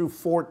 1 through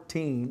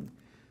 14.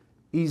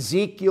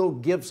 Ezekiel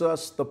gives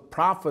us the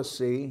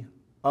prophecy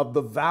of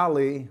the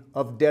valley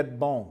of dead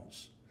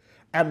bones.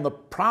 And the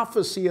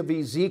prophecy of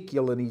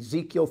Ezekiel in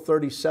Ezekiel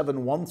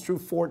 37, 1 through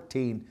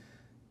 14,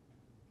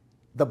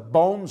 the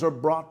bones are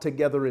brought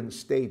together in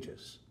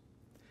stages.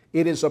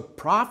 It is a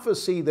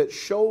prophecy that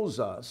shows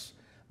us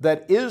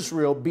that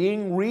Israel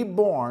being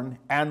reborn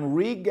and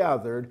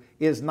regathered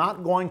is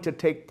not going to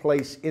take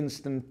place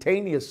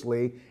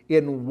instantaneously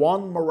in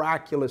one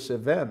miraculous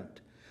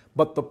event,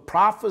 but the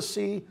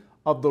prophecy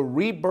of the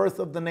rebirth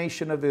of the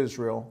nation of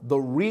Israel, the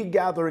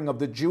regathering of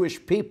the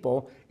Jewish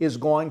people, is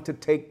going to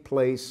take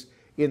place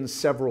in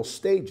several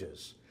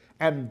stages.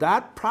 And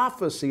that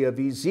prophecy of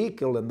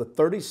Ezekiel in the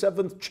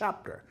 37th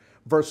chapter,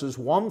 verses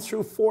 1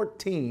 through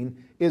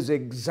 14, is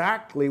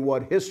exactly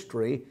what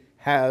history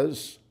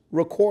has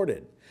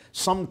recorded.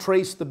 Some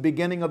trace the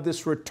beginning of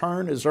this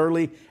return as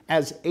early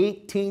as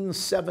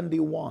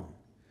 1871,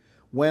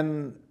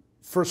 when,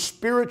 for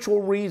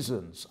spiritual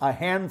reasons, a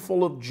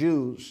handful of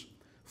Jews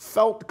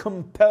felt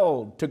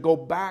compelled to go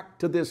back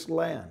to this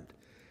land.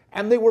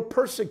 And they were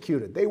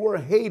persecuted. They were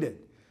hated.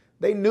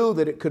 They knew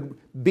that it could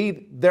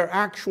be their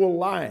actual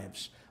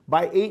lives.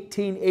 By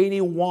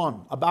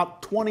 1881,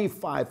 about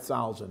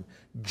 25,000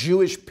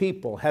 Jewish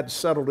people had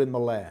settled in the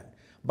land.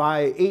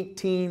 By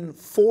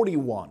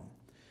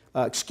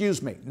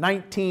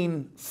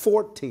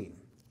 1914,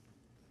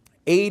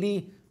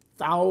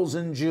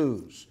 80,000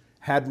 Jews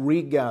had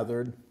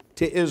regathered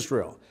to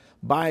Israel.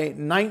 By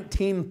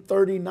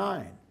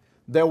 1939,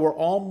 there were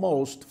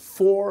almost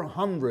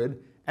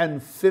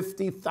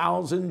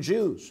 450,000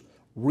 Jews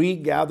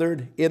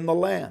regathered in the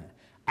land.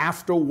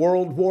 After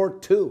World War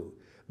II,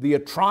 the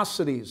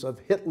atrocities of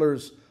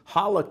Hitler's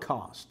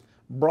Holocaust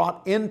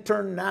brought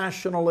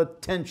international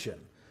attention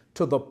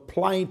to the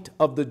plight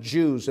of the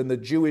Jews and the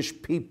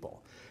Jewish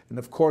people. And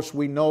of course,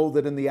 we know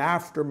that in the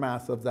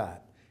aftermath of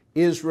that,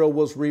 Israel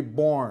was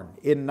reborn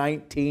in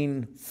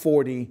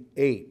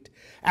 1948.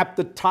 At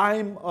the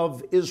time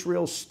of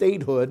Israel's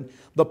statehood,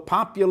 the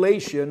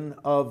population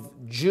of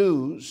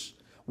Jews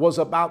was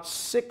about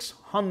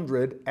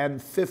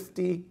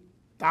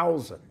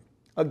 650,000.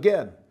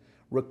 Again,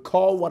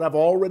 recall what I've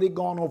already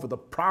gone over, the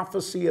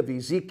prophecy of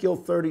Ezekiel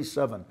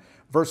 37,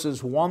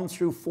 verses 1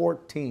 through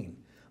 14.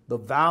 The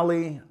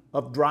valley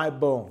of dry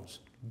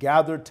bones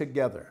gathered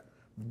together,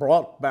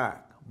 brought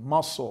back,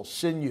 muscle,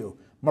 sinew,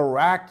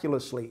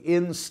 miraculously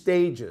in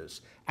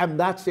stages. And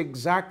that's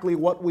exactly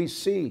what we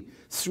see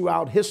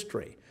throughout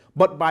history.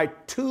 But by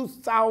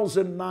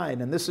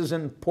 2009, and this is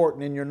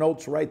important in your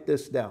notes, write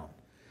this down.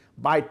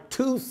 By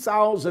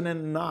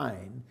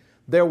 2009,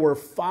 there were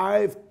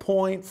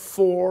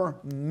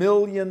 5.4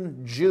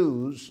 million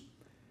Jews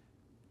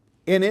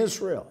in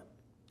Israel.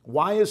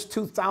 Why is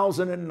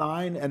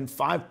 2009 and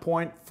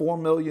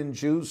 5.4 million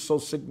Jews so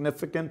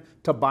significant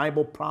to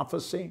Bible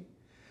prophecy?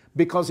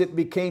 Because it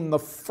became the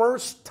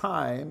first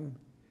time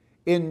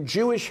in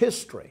Jewish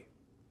history,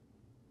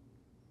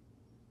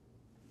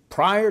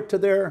 prior to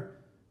their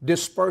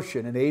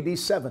dispersion in AD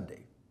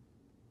 70,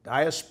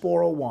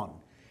 Diaspora 1,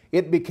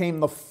 it became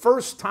the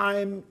first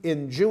time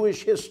in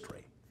Jewish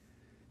history,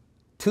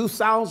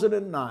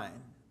 2009,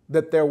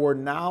 that there were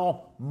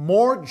now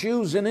more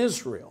Jews in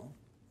Israel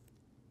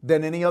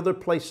than any other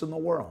place in the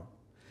world.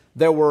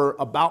 There were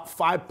about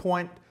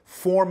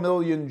 5.4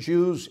 million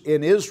Jews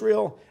in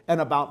Israel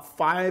and about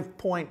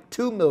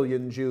 5.2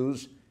 million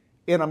Jews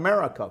in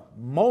America,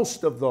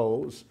 most of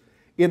those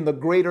in the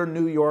greater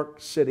New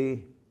York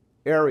City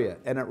area,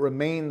 and it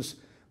remains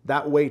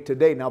that way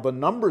today. Now, the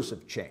numbers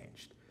have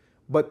changed,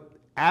 but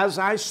as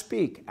I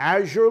speak,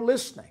 as you're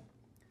listening,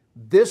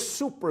 this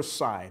super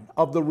sign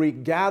of the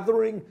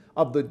regathering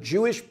of the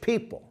Jewish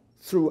people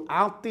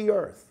throughout the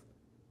earth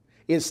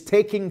is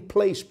taking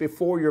place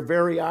before your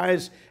very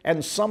eyes,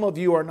 and some of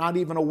you are not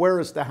even aware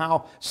as to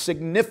how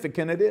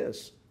significant it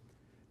is.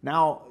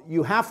 Now,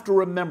 you have to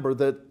remember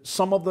that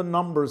some of the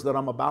numbers that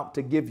I'm about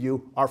to give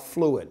you are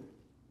fluid.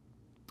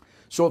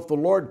 So if the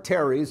Lord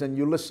tarries and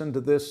you listen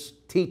to this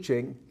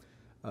teaching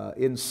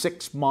in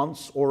 6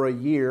 months or a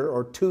year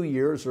or 2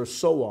 years or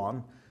so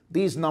on,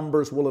 these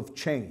numbers will have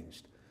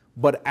changed.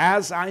 But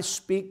as I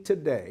speak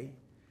today,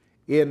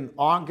 in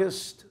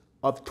August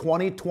of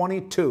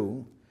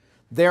 2022,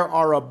 there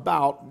are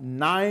about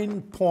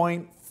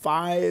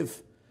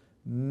 9.5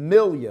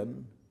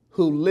 million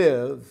who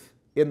live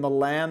in the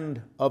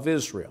land of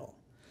Israel.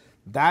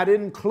 That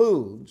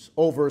includes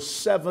over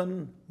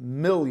 7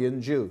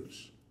 million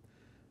Jews.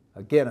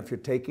 Again, if you're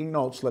taking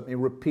notes, let me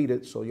repeat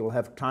it so you'll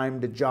have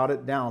time to jot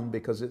it down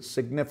because it's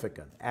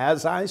significant.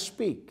 As I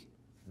speak,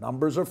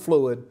 numbers are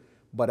fluid,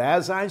 but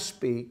as I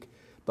speak,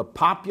 the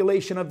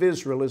population of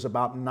Israel is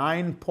about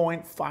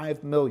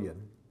 9.5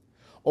 million.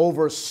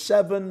 Over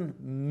 7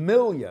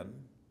 million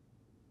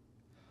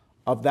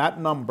of that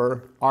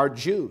number are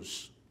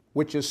Jews,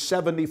 which is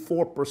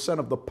 74%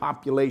 of the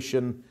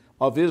population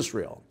of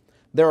Israel.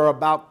 There are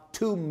about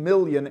 2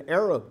 million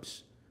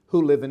Arabs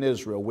who live in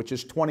Israel, which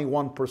is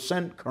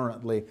 21%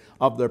 currently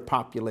of their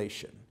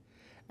population.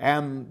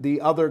 And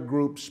the other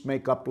groups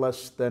make up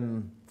less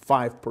than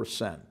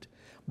 5%.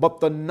 But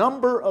the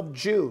number of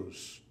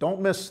Jews,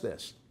 don't miss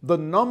this, the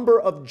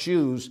number of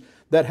Jews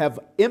that have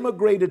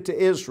immigrated to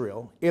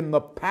Israel in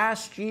the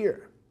past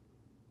year,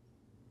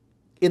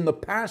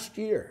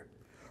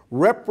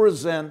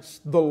 represents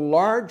the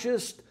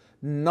largest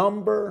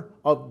number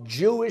of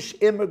Jewish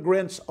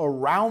immigrants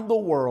around the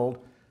world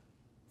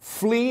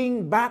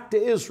fleeing back to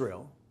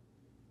Israel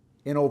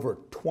in over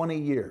 20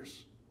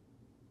 years.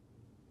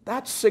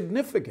 That's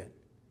significant.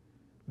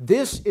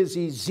 This is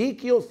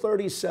Ezekiel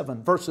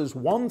 37, verses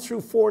 1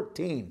 through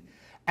 14,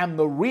 and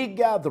the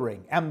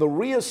regathering and the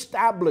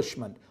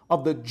reestablishment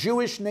of the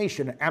Jewish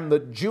nation and the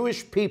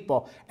Jewish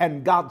people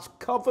and God's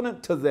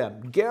covenant to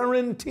them,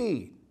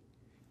 guaranteed.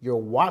 You're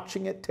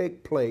watching it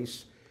take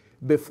place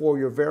before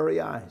your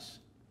very eyes.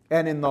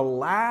 And in the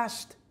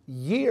last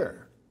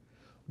year,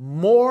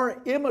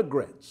 more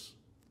immigrants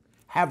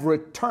have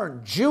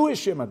returned,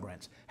 Jewish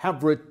immigrants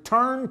have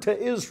returned to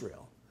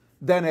Israel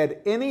than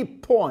at any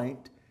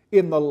point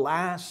in the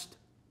last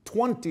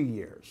 20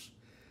 years.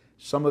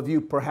 Some of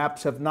you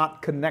perhaps have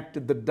not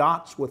connected the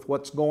dots with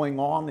what's going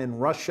on in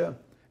Russia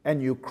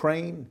and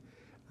Ukraine.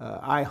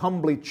 I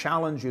humbly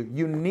challenge you.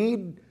 You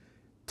need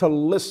to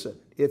listen.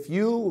 If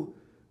you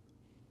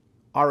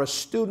are a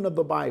student of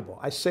the Bible,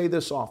 I say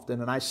this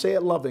often and I say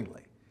it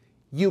lovingly,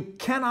 you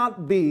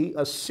cannot be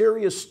a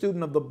serious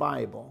student of the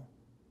Bible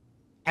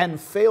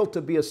and fail to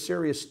be a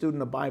serious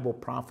student of Bible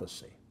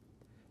prophecy.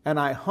 And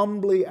I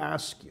humbly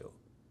ask you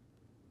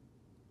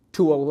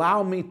to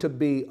allow me to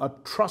be a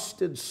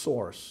trusted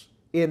source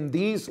in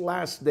these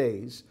last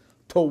days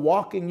to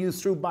walking you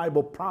through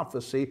Bible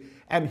prophecy,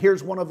 and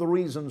here's one of the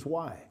reasons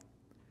why.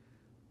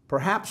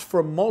 Perhaps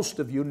for most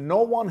of you,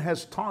 no one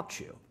has taught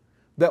you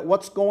that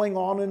what's going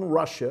on in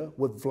Russia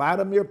with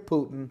Vladimir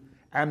Putin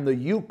and the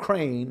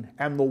Ukraine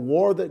and the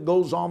war that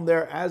goes on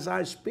there as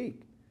I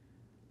speak.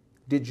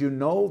 Did you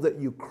know that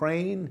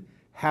Ukraine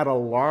had a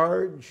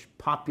large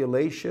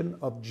population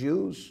of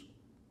Jews?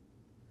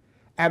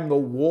 And the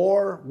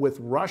war with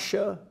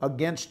Russia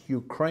against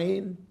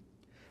Ukraine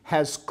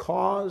has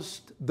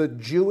caused the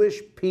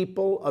Jewish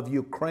people of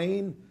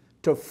Ukraine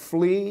to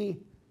flee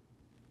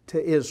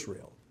to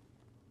Israel.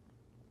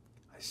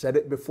 I said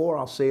it before,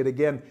 I'll say it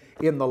again.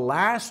 In the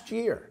last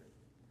year,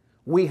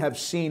 we have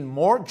seen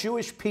more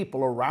Jewish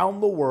people around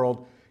the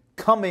world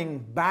coming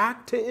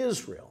back to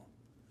Israel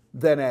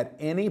than at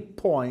any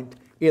point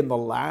in the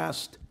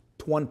last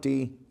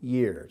 20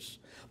 years.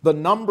 The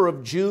number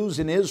of Jews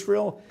in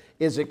Israel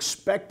is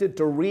expected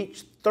to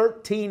reach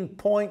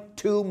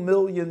 13.2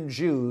 million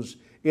Jews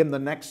in the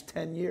next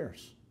 10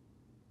 years.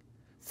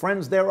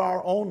 Friends, there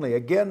are only,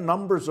 again,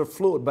 numbers are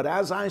fluid, but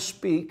as I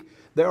speak,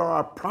 there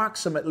are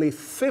approximately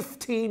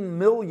 15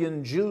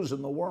 million Jews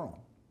in the world.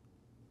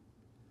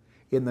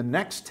 In the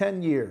next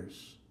 10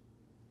 years,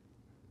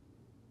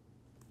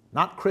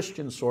 not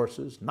Christian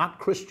sources, not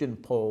Christian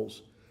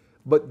polls,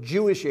 but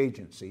Jewish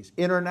agencies,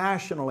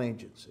 international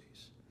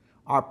agencies,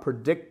 are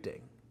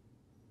predicting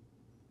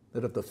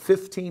that of the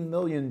 15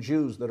 million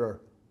Jews that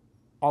are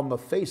on the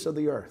face of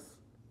the earth,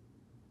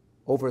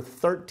 over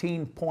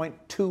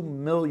 13.2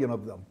 million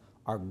of them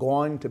are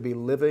going to be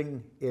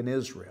living in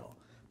Israel.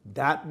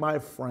 That, my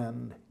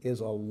friend, is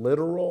a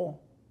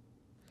literal,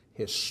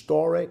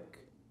 historic,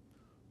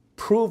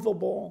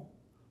 provable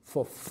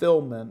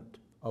fulfillment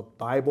of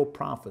Bible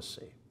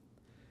prophecy.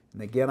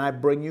 And again, I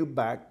bring you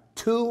back,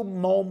 two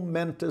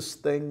momentous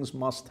things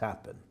must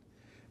happen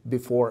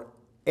before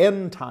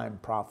end-time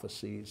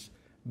prophecies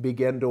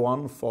begin to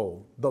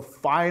unfold. The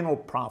final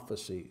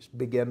prophecies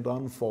begin to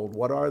unfold.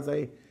 What are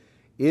they?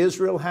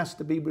 Israel has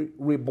to be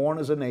reborn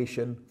as a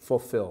nation,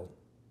 fulfilled.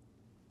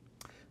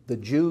 The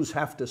Jews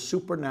have to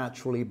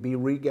supernaturally be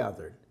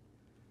regathered.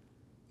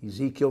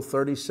 Ezekiel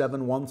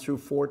 37, 1 through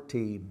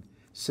 14,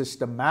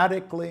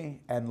 systematically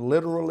and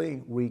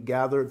literally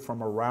regathered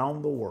from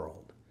around the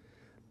world.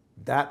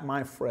 That,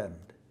 my friend,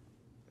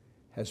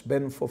 has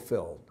been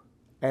fulfilled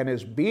and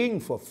is being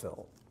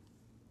fulfilled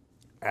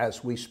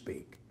as we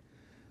speak.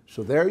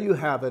 So there you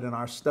have it in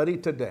our study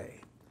today.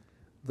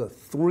 The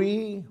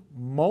three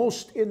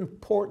most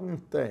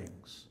important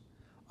things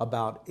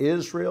about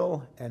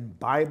Israel and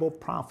Bible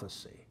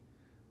prophecy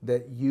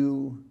that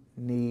you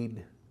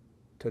need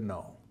to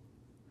know.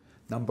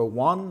 Number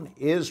one,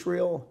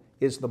 Israel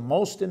is the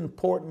most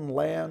important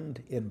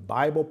land in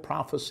Bible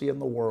prophecy in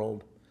the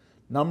world.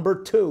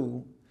 Number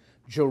two,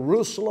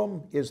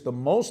 Jerusalem is the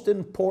most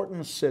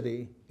important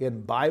city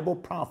in Bible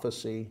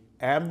prophecy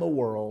and the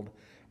world.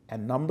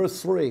 And number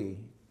three,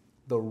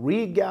 the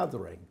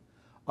regathering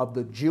of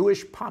the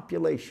Jewish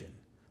population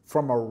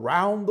from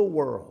around the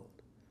world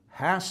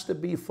has to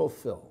be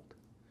fulfilled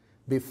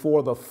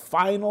before the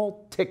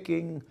final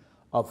ticking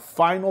of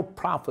final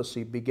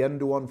prophecy begin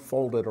to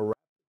unfold it around.